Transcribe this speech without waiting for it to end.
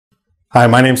Hi,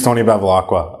 my name's Tony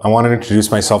Bevilacqua. I want to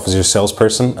introduce myself as your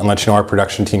salesperson and let you know our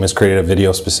production team has created a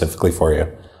video specifically for you.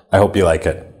 I hope you like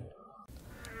it.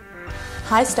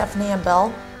 Hi Stephanie and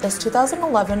Bill. This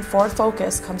 2011 Ford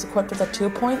Focus comes equipped with a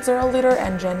 2.0-liter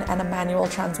engine and a manual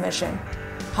transmission,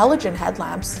 halogen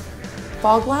headlamps,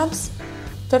 fog lamps,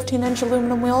 15-inch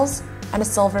aluminum wheels, and a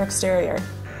silver exterior.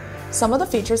 Some of the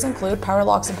features include power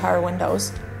locks and power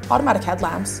windows, automatic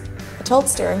headlamps, a tilt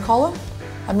steering column,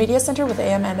 a media center with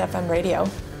AM and FM radio,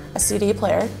 a CD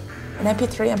player, an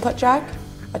MP3 input jack,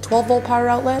 a 12-volt power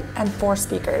outlet, and 4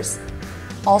 speakers.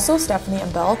 Also, Stephanie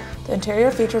and Bill, the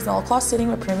interior features an all-cloth seating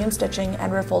with premium stitching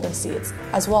and rear folding seats.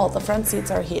 As well, the front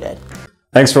seats are heated.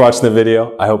 Thanks for watching the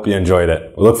video. I hope you enjoyed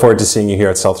it. We look forward to seeing you here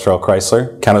at South Trail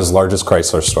Chrysler, Canada's largest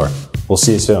Chrysler store. We'll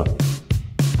see you soon.